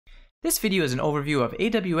This video is an overview of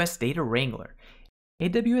AWS Data Wrangler.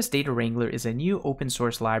 AWS Data Wrangler is a new open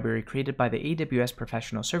source library created by the AWS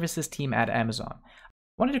Professional Services team at Amazon. I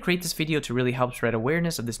wanted to create this video to really help spread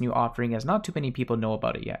awareness of this new offering, as not too many people know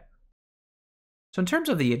about it yet. So in terms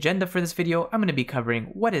of the agenda for this video, I'm going to be covering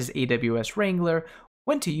what is AWS Wrangler,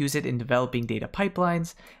 when to use it in developing data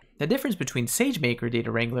pipelines, the difference between SageMaker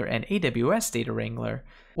Data Wrangler and AWS Data Wrangler,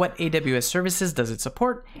 what AWS services does it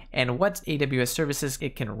support, and what AWS services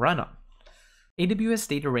it can run on. AWS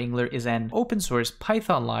Data Wrangler is an open source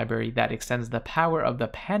Python library that extends the power of the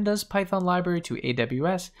Pandas Python library to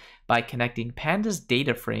AWS by connecting Pandas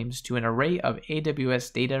data frames to an array of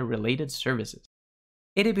AWS data related services.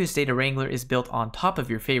 AWS Data Wrangler is built on top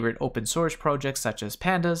of your favorite open source projects such as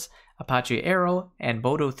Pandas, Apache Arrow, and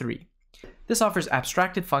Boto 3. This offers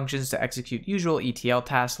abstracted functions to execute usual ETL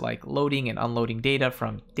tasks like loading and unloading data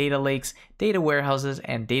from data lakes, data warehouses,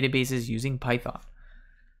 and databases using Python.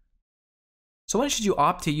 So when should you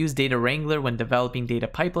opt to use Data Wrangler when developing data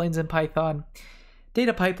pipelines in Python?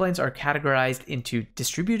 Data pipelines are categorized into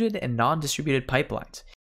distributed and non-distributed pipelines.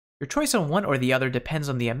 Your choice on one or the other depends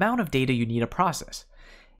on the amount of data you need to process.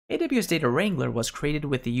 AWS Data Wrangler was created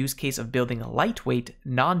with the use case of building lightweight,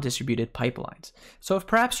 non-distributed pipelines. So if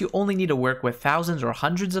perhaps you only need to work with thousands or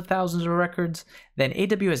hundreds of thousands of records, then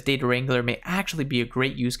AWS Data Wrangler may actually be a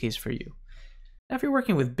great use case for you. Now, if you're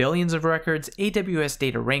working with billions of records, AWS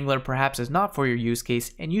Data Wrangler perhaps is not for your use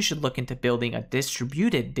case, and you should look into building a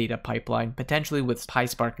distributed data pipeline, potentially with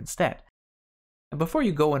PySpark instead. And before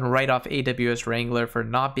you go and write off AWS Wrangler for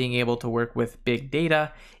not being able to work with big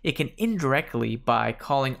data, it can indirectly by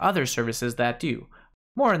calling other services that do.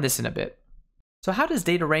 More on this in a bit. So how does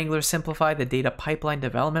Data Wrangler simplify the data pipeline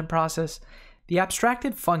development process? The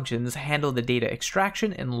abstracted functions handle the data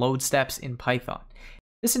extraction and load steps in Python.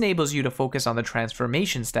 This enables you to focus on the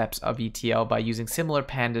transformation steps of ETL by using similar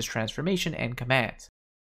Pandas transformation and commands.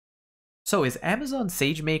 So is Amazon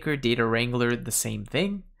SageMaker Data Wrangler the same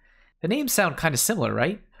thing? The names sound kind of similar,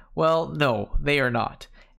 right? Well, no, they are not.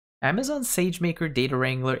 Amazon SageMaker Data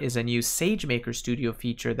Wrangler is a new SageMaker Studio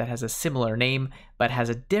feature that has a similar name, but has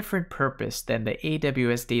a different purpose than the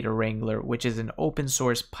AWS Data Wrangler, which is an open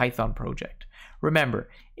source Python project. Remember,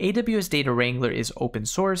 AWS Data Wrangler is open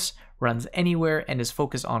source, runs anywhere, and is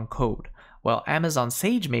focused on code, while Amazon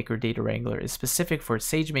SageMaker Data Wrangler is specific for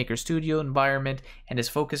SageMaker Studio environment and is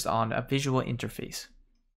focused on a visual interface.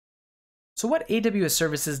 So what AWS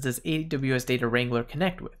services does AWS Data Wrangler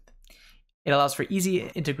connect with? It allows for easy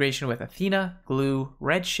integration with Athena, Glue,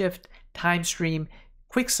 Redshift, TimeStream,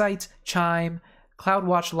 QuickSight, Chime,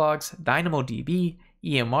 CloudWatch Logs, DynamoDB,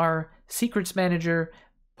 EMR, Secrets Manager,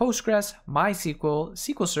 Postgres, MySQL,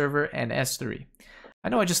 SQL Server, and S3. I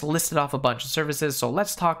know I just listed off a bunch of services, so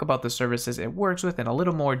let's talk about the services it works with in a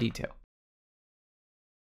little more detail.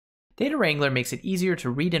 Data Wrangler makes it easier to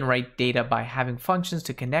read and write data by having functions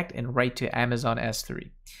to connect and write to Amazon S3.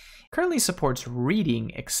 It currently supports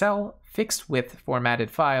reading Excel, fixed width formatted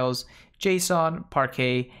files, JSON,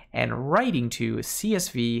 Parquet, and writing to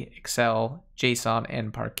CSV, Excel, JSON,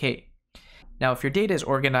 and Parquet. Now, if your data is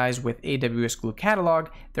organized with AWS Glue Catalog,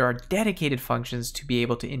 there are dedicated functions to be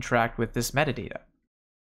able to interact with this metadata.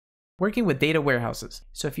 Working with data warehouses.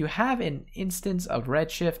 So if you have an instance of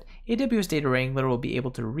Redshift, AWS Data Wrangler will be able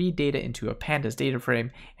to read data into a Pandas data frame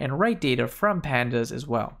and write data from Pandas as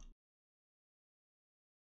well.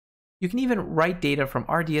 You can even write data from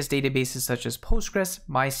RDS databases such as Postgres,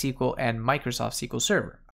 MySQL, and Microsoft SQL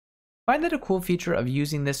Server. I find that a cool feature of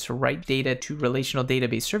using this to write data to relational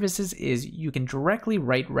database services is you can directly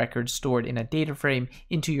write records stored in a data frame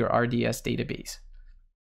into your RDS database.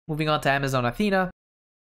 Moving on to Amazon Athena.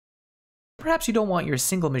 Perhaps you don't want your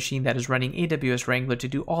single machine that is running AWS Wrangler to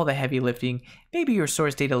do all the heavy lifting. Maybe your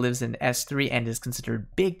source data lives in S3 and is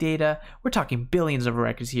considered big data. We're talking billions of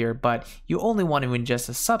records here, but you only want to ingest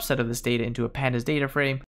a subset of this data into a Pandas data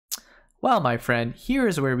frame. Well, my friend, here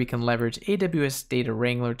is where we can leverage AWS Data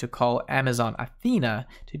Wrangler to call Amazon Athena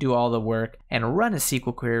to do all the work and run a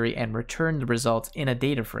SQL query and return the results in a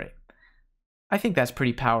data frame. I think that's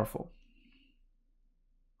pretty powerful.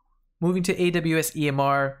 Moving to AWS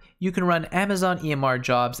EMR, you can run Amazon EMR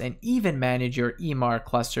jobs and even manage your EMR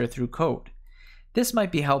cluster through code. This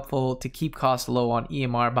might be helpful to keep costs low on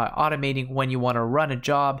EMR by automating when you want to run a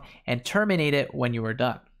job and terminate it when you are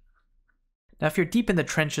done. Now, if you're deep in the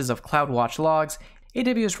trenches of CloudWatch Logs,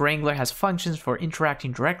 AWS Wrangler has functions for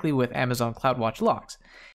interacting directly with Amazon CloudWatch Logs.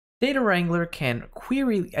 Data Wrangler can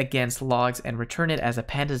query against logs and return it as a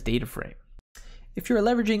Pandas data frame. If you're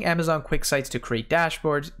leveraging Amazon QuickSight to create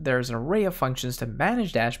dashboards, there's an array of functions to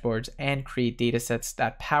manage dashboards and create datasets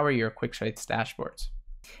that power your QuickSight's dashboards.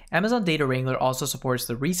 Amazon Data Wrangler also supports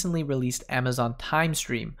the recently released Amazon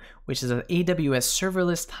TimeStream, which is an AWS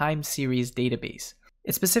serverless time series database.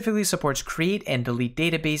 It specifically supports create and delete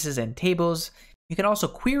databases and tables. You can also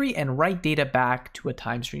query and write data back to a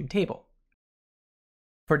TimeStream table.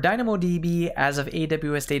 For DynamoDB, as of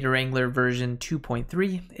AWS Data Wrangler version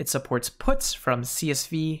 2.3, it supports puts from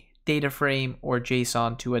CSV, data frame, or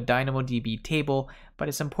JSON to a DynamoDB table, but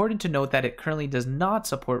it's important to note that it currently does not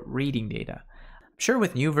support reading data. I'm sure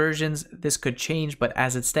with new versions, this could change, but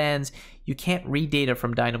as it stands, you can't read data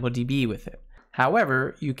from DynamoDB with it.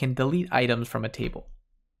 However, you can delete items from a table.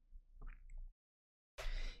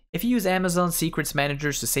 If you use Amazon Secrets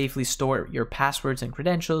Managers to safely store your passwords and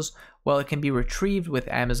credentials, well, it can be retrieved with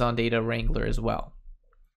Amazon Data Wrangler as well.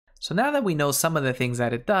 So now that we know some of the things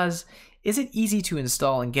that it does, is it easy to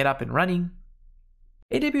install and get up and running?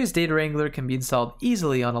 AWS Data Wrangler can be installed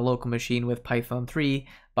easily on a local machine with Python 3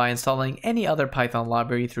 by installing any other Python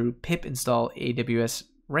library through pip install AWS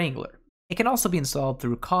Wrangler. It can also be installed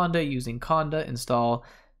through Conda using conda install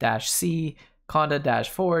 -c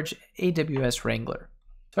conda-forge AWS Wrangler.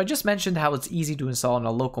 So I just mentioned how it's easy to install on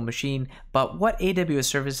a local machine, but what AWS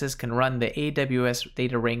services can run the AWS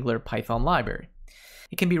Data Wrangler Python library?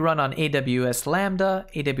 It can be run on AWS Lambda,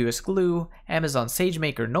 AWS Glue, Amazon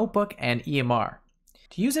SageMaker Notebook, and EMR.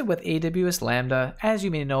 To use it with AWS Lambda, as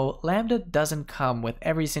you may know, Lambda doesn't come with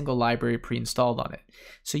every single library pre-installed on it.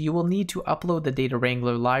 So you will need to upload the Data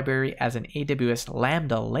Wrangler library as an AWS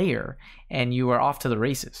Lambda layer, and you are off to the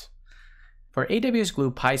races. For AWS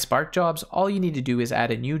Glue PySpark jobs, all you need to do is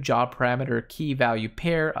add a new job parameter key value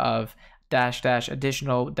pair of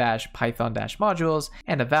 --additional-python-modules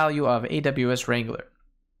and a value of AWS Wrangler.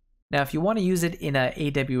 Now, if you want to use it in a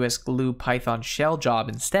AWS Glue Python shell job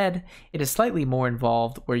instead, it is slightly more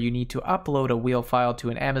involved where you need to upload a wheel file to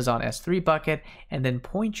an Amazon S3 bucket and then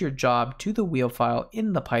point your job to the wheel file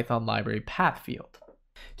in the Python library path field.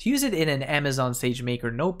 To use it in an Amazon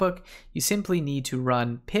SageMaker notebook, you simply need to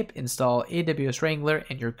run pip install AWS Wrangler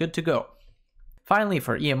and you're good to go. Finally,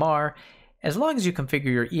 for EMR, as long as you configure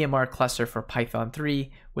your EMR cluster for Python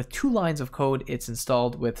 3, with 2 lines of code, it's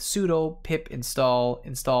installed with sudo pip install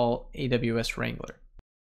AWS Wrangler.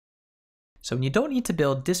 So you don't need to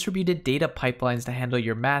build distributed data pipelines to handle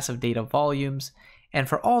your massive data volumes. And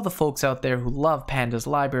for all the folks out there who love Pandas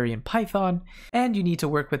library in Python, and you need to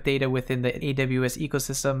work with data within the AWS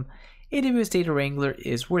ecosystem, AWS Data Wrangler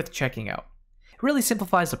is worth checking out. It really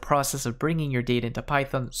simplifies the process of bringing your data into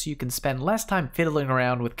Python so you can spend less time fiddling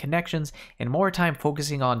around with connections and more time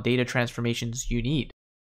focusing on data transformations you need.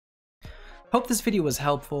 Hope this video was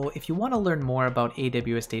helpful. If you want to learn more about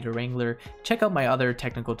AWS Data Wrangler, check out my other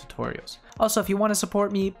technical tutorials. Also, if you want to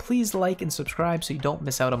support me, please like and subscribe so you don't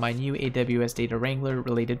miss out on my new AWS Data Wrangler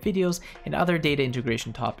related videos and other data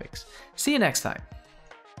integration topics. See you next time.